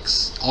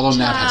Alex. Although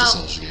Nav has a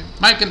social game.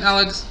 Mike and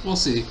Alex, we'll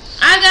see.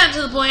 I got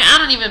to the point, I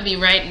don't even be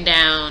writing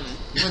down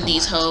when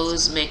these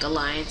hoes make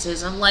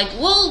alliances. I'm like,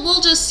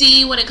 we'll just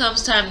see when it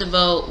comes time to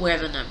vote where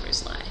the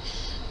numbers lie.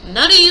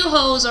 None of you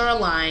hoes are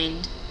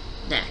aligned.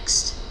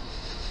 Next.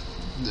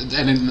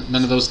 And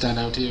none of those stand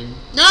out to you?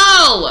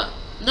 No!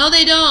 No,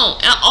 they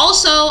don't. And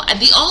also,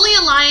 the only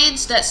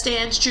alliance that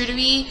stands true to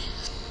me,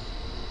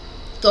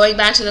 going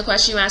back to the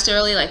question you asked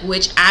earlier,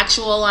 which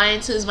actual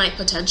alliances might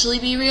potentially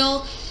be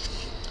real,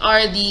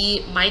 are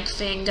the Mike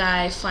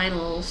Fanguy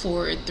Final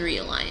Forward 3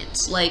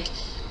 alliance.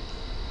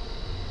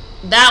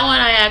 That one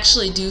I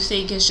actually do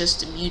think is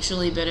just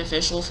mutually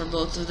beneficial for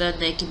both of them.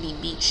 They can be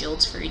meat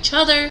shields for each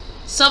other.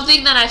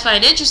 Something that I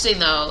find interesting,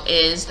 though,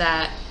 is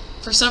that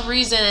for some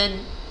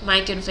reason,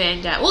 Mike and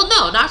Fanguy... Well,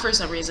 no, not for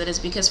some reason. It's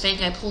because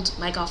Fanguy pulled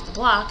Mike off the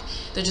block.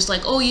 They're just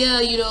like, oh,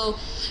 yeah,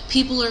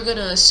 people are going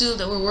to assume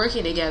that we're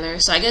working together.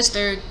 So I guess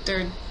their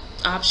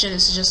option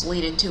is to just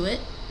lead into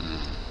it.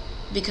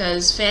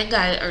 Because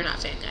Fanguy... Or not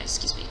Fanguy,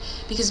 excuse me.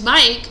 Because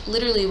Mike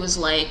literally was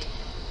like,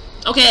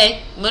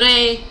 okay,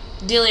 Monet,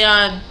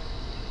 DeLeon...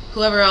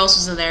 Whoever else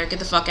was in there, get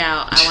the fuck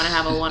out. I want to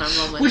have a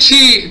one-on-one with. Which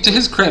he, to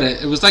his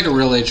credit, it was like a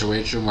real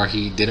HOH room where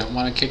he didn't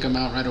want to kick him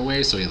out right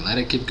away, so he let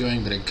it keep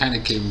going, but it kind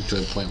of came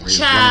to a point where he was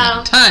running out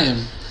of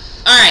time.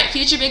 Alright,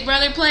 future Big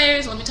Brother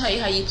players, let me tell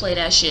you how you play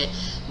that shit.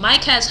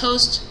 Mike has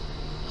host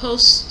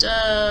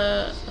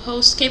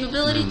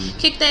capability.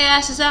 Kick their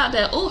asses out.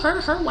 But, oh, her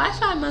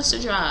Wi-Fi must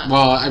have dropped.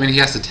 Well, I mean, he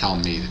has to tell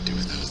me to do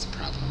it. That was the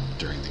problem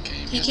during the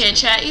game. He can't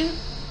chat you?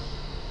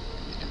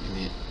 I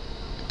mean,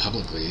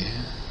 publicly.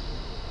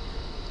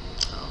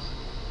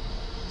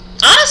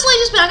 Honestly,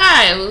 just be like,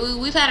 alright,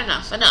 we've had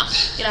enough.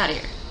 Enough. Get out of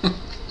here.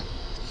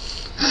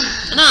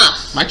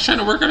 Enough. Mike's trying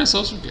to work on a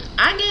social game.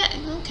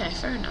 Okay,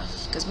 fair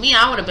enough. Because me,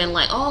 I would have been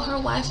like, oh, her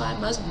Wi-Fi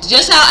must...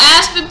 Just how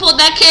Aspen pulled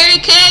that Carrie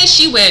K,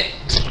 she went...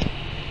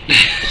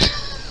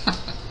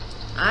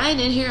 I ain't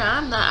in here.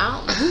 I don't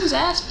know. Who's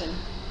Aspen?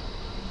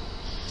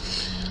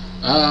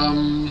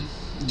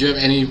 Do you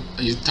have any...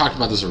 You talked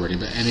about this already,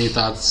 but any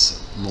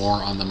thoughts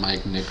more on the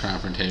Mike-Nick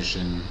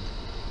confrontation?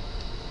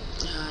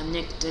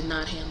 Nick did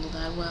not handle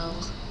that well.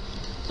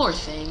 Poor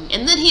thing.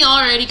 And then he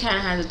already kind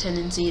of has a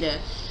tendency to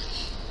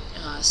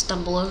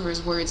stumble over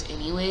his words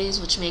anyways,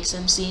 which makes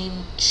him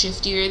seem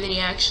shiftier than he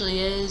actually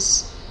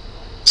is.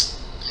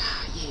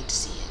 You hate to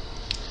see it.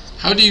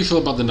 How do you feel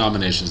about the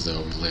nominations,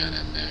 though, with Leanna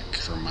and Nick,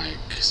 for Mike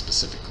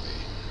specifically?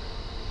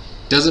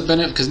 Does it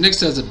benefit? Because Nick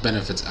says it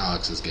benefits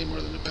Alex's game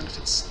more than it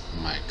benefits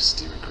Mike's.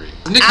 Do you agree?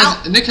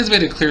 Nick has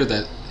made it clear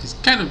that he's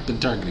kind of been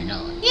targeting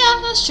Alex.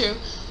 Yeah, that's true.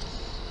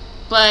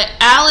 But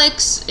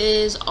Alex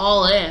is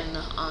all in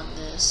on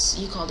this.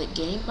 You called it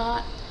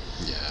GameBot?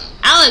 Yeah.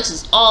 Alex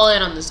is all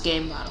in on this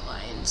GameBot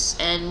alliance.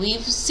 And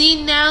we've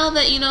seen now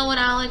that, you know, when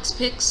Alex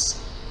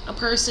picks a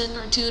person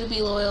or two to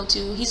be loyal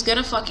to, he's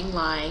gonna fucking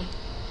lie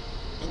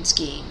and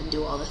scheme and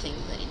do all the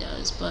things that he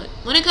does. But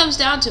when it comes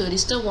down to it, he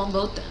still won't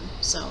vote them.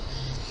 So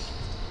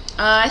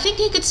I think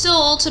it could still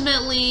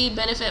ultimately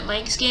benefit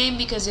Mike's game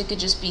because it could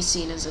just be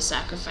seen as a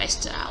sacrifice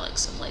to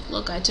Alex of like,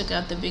 look, I took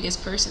out the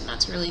biggest person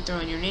that's really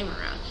throwing your name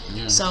around.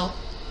 Yeah. So,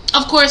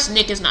 of course,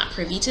 Nick is not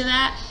privy to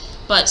that,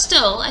 but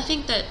still, I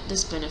think that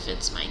this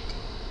benefits Mike.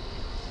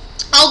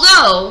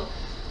 Although,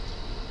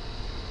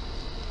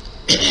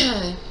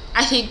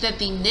 I think that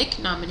the Nick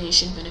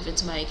nomination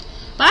benefits Mike,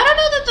 but I don't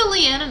know that the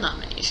Leanna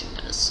nomination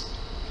does.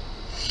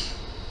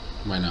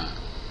 Why not?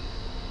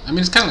 I mean,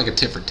 it's kind of like a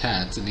tit for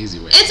tat. It's an easy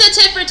way. It's a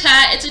tit for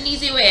tat. It's an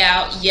easy way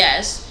out,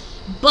 yes.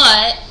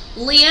 But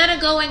Leanna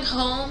going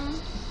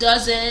home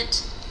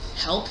doesn't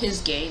help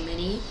his game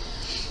any.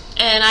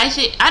 And I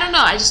don't know,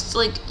 I just,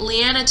 like,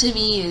 Leanna to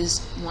me is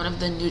one of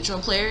the neutral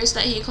players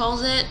that he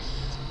calls it.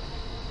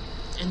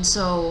 And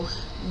so,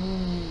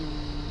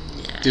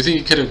 yeah. Do you think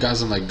he could have got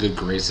some, like, good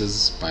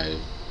graces by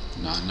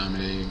not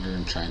nominating her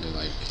and trying to,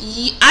 like,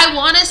 I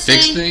want to say,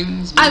 fix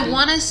things? Maybe? I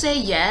want to say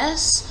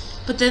yes.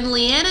 But then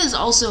Leanna is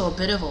also a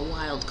bit of a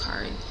wild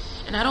card.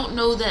 And I don't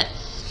know that,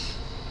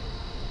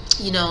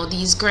 you know,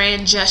 these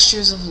grand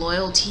gestures of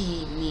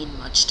loyalty mean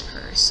much to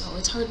her. So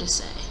it's hard to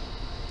say.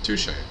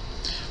 Touche.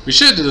 We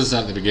should have done this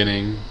at the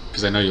beginning,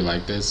 because I know you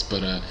like this,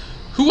 but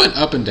who went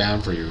up and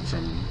down for you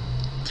from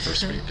the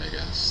first week, I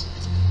guess?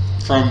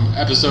 From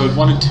episode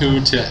 1 and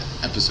 2 to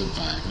episode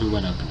 5, who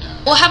went up and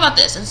down? Well, how about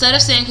this? Instead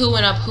of saying who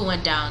went up, who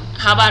went down,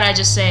 how about I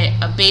just say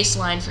a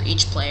baseline for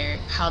each player,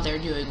 how they're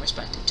doing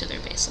respective to their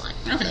baseline.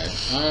 Okay.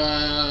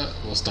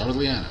 We'll start with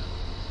Leanna.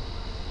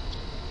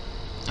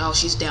 Oh,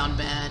 she's down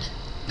bad.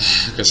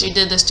 She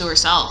did this to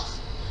herself.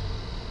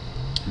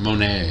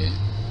 Monet.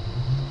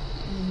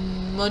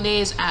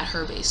 Monet's at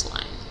her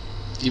baseline.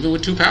 Even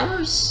with 2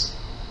 powers?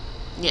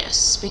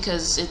 Yes,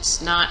 because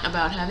it's not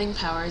about having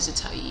powers, it's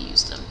how you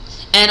use them.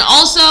 And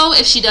also,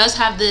 if she does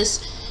have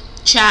this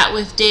chat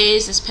with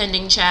Days, this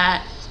pending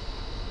chat.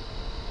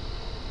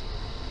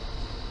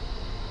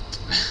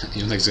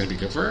 You don't think it's going to be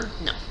good for her?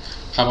 No.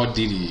 How about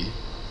Dee Dee?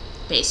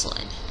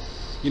 Baseline.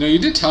 You know, you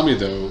did tell me,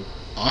 though,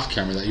 off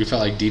camera, that you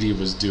felt like Dee Dee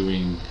was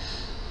doing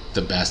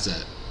the best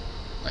at,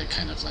 like,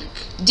 kind of, like,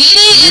 Dee Dee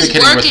is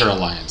working with her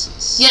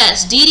alliances.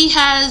 Yes, Dee Dee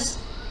has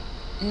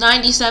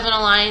 97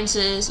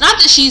 alliances. Not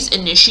that she's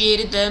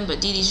initiated them,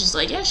 but Dee Dee's just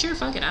like, yeah, sure,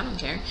 fuck it, I don't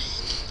care.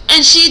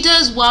 And she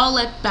does well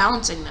at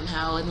balancing them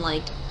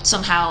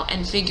somehow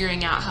and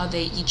figuring out how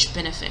they each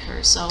benefit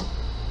her. So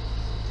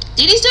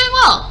Dee Dee's doing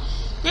well.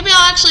 Maybe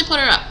I'll actually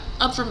put her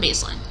up from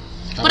baseline.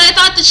 But I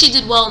thought that she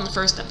did well in the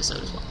first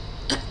episode as well.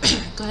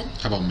 Go ahead.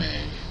 How about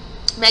Meg?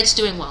 Meg's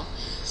doing well.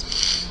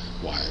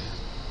 Why?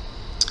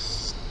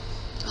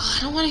 Oh,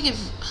 I don't want to give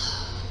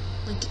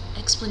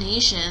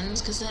explanations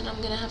because then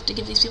I'm gonna have to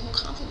give these people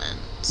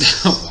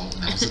compliments. Well,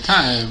 now's the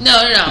time.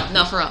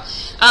 No, for real.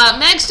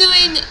 Meg's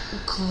doing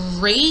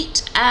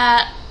great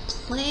at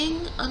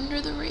playing under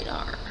the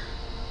radar.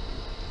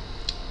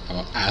 How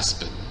about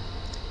Aspen?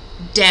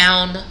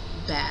 Down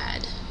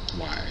bad.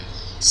 Why?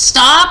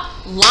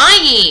 Stop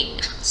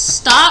lying.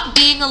 Stop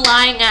being a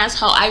lying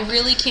asshole. I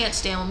really can't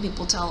stand when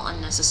people tell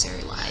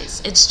unnecessary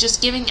lies. It's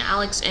just giving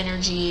Alex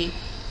energy.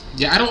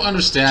 Yeah, I don't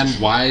understand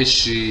why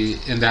she,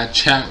 in that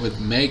chat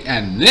with Meg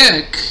and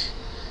Nick,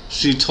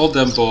 she told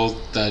them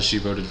both that she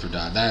voted for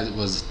Dot. That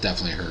was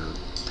definitely her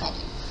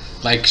problem.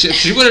 Like, if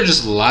she would have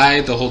just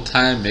lied the whole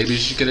time, maybe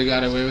she could have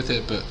got away with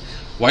it, but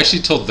why she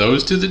told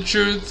those two the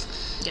truth?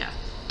 Yeah.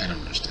 I don't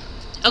understand.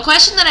 A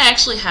question that I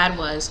actually had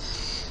was,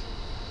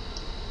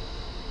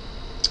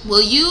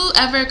 will you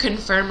ever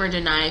confirm or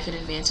deny if an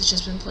advance has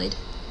just been played?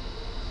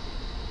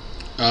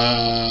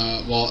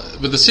 Well,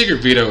 with the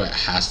secret veto, it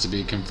has to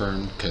be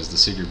confirmed, because the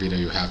secret veto,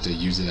 you have to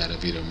use it at a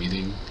veto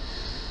meeting.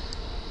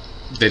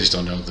 They just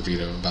don't know about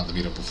the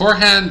veto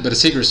beforehand, but a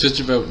secret switch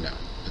vote, no.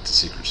 It's a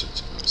secret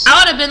switch vote. So. I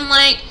would have been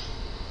like,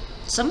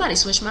 somebody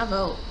switch my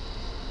vote.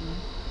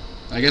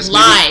 I guess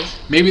lie.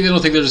 Maybe they don't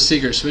think there's a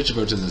secret switch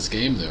vote in this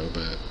game, though,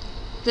 but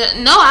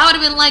no, I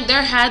would have been like,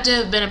 there had to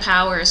have been a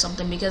power or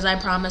something, because I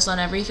promised on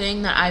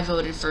everything that I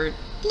voted for.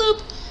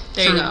 Bloop.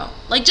 There you go.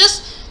 Like,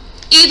 just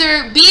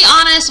either be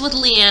honest with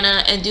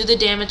Leanna and do the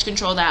damage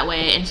control that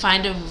way and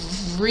find a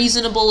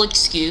reasonable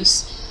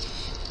excuse,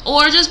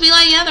 or just be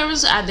like, yeah,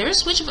 there's a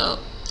switch vote.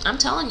 I'm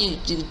telling you,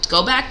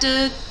 go back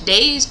to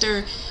Dazed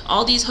or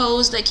all these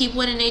hoes that keep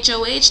winning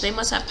HOH. They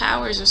must have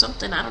powers or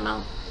something. I don't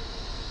know.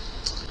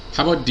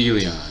 How about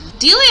DeLeon?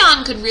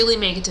 DeLeon could really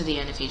make it to the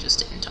end if he just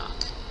didn't talk.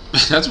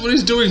 That's what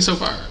he's doing so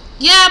far.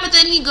 Yeah, but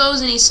then he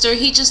goes and he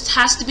just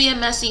has to be a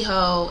messy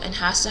hoe and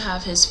has to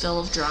have his fill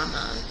of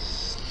drama.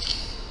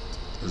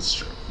 That's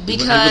true.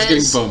 Because he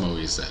was getting FOMO,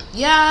 he said.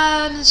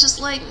 Yeah, and it's just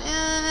like,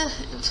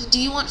 do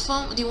you want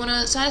FOMO? Do you want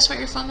to satisfy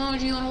your FOMO, or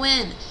do you want to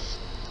win?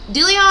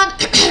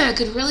 Deleon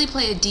could really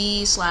play a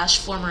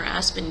D/former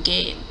Aspen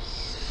game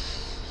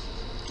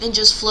and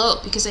just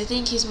float, because I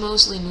think he's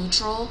mostly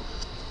neutral.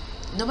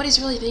 Nobody's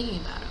really thinking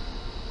about him.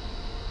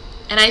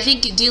 And I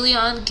think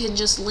Deleon can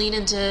just lean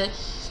into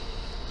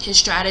his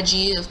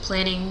strategy of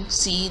planting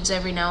seeds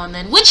every now and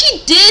then, which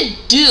he did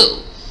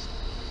do.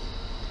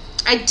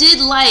 I did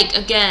like,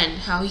 again,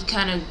 how he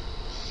kind of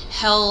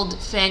held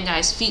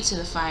Fanguy's feet to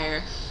the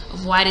fire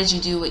of why did you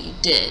do what you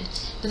did.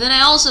 But then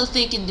I also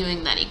think in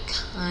doing that, he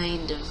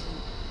kind of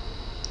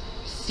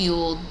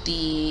fueled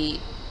the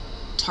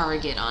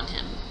target on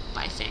him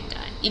by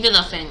Fanguy. Even though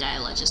Fanguy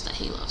alleges that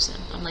he loves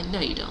him. I'm like, no,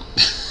 you don't.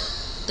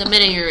 The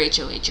minute you're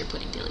HOH, you're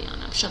putting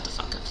Deleon up. Shut the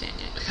fuck up,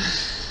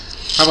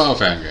 Fanguy. How about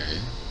Fanguy?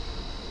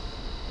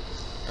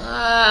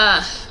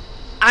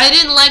 I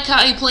didn't like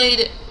how he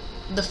played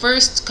the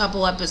first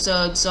couple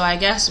episodes, so I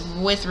guess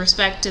with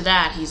respect to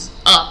that, he's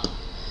up.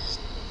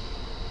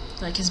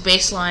 Like, his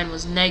baseline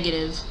was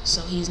negative,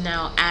 so he's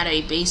now at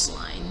a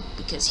baseline,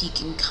 because he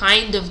can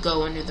kind of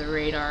go under the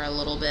radar a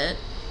little bit.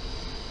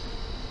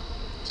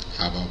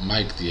 How about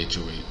Mike, the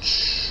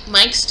HOH?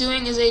 Mike's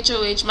doing his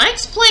HOH.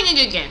 Mike's playing a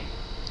good game.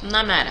 I'm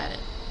not mad at it.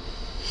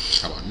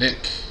 How about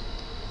Nick?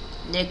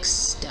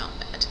 Nick's down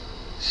bad.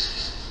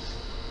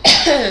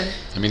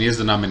 I mean, he is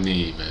the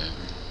nominee, but...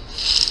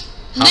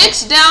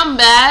 Nick's down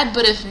bad,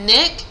 but if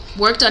Nick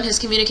worked on his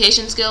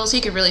communication skills,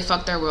 he could really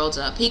fuck their worlds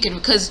up. He could,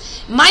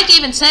 because Mike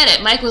even said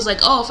it. Mike was like,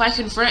 oh, if I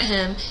confront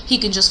him, he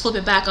can just flip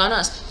it back on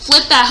us.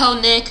 Flip that hoe,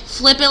 Nick.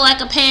 Flip it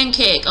like a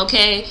pancake,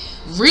 okay?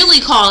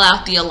 Really call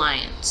out the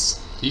Alliance.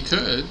 He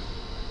could.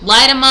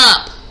 Light him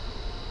up.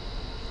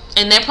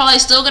 And they're probably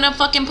still gonna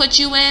fucking put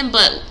you in,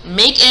 but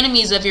make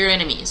enemies of your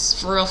enemies.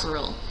 For real, for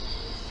real.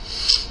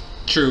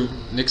 True.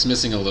 Nick's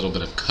missing a little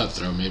bit of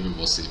Cutthroat. Maybe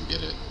we'll see him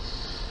get it.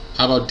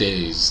 How about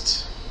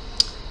Dazed?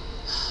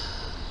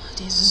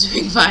 Dazed is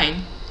doing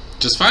fine.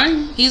 Just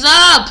fine? He's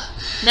up!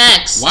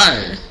 Next.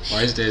 Why?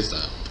 Why is Dazed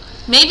up?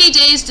 Maybe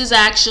Dazed is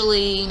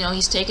actually,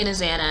 he's taking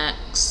his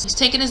Xanax. He's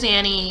taking his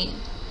Annie.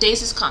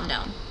 Dazed is calmed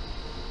down.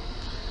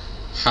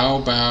 How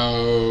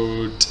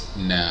about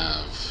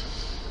Nav?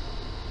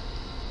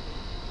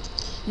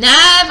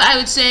 Nav, I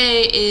would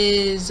say,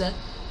 is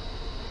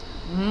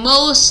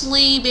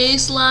mostly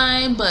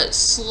baseline, but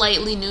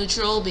slightly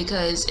neutral,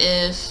 because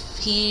if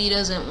he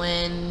doesn't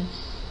win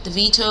the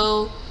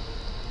veto,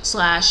 /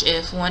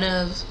 if one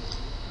of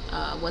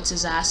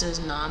what's-his-ass's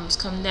noms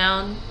come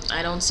down,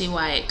 I don't see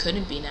why it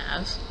couldn't be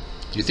Nav.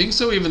 You think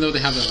so, even though they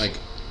have that, like,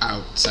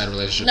 outside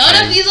relationship?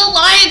 None of these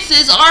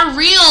alliances are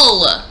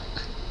real!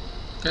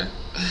 Okay.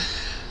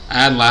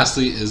 And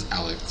lastly is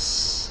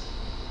Alex.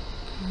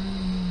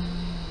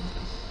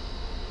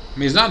 I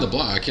mean, he's not on the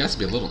block. He has to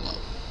be a little low.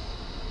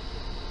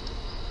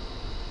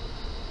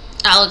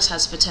 Alex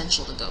has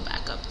potential to go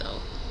back up, though.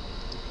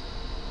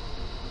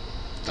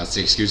 That's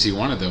the excuse he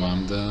wanted, though.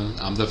 I'm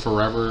the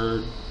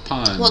forever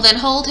pawn. Well, then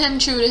hold him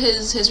true to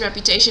his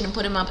reputation and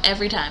put him up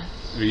every time.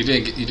 You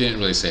didn't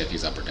really say if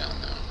he's up or down,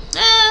 though.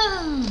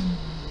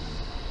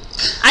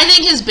 I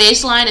think his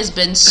baseline has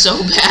been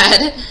so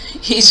bad.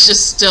 He's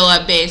just still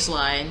at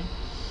baseline.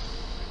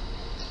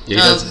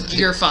 Yeah,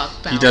 you're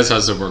fucked. He does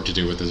have some work to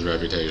do with his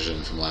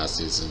reputation from last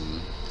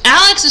season.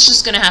 Alex is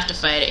just gonna have to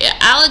fight it.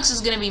 Alex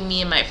is gonna be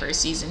me in my first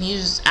season.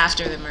 He's just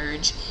after the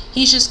merge.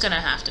 He's just gonna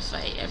have to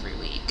fight every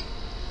week.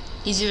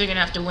 He's either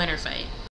gonna have to win or fight.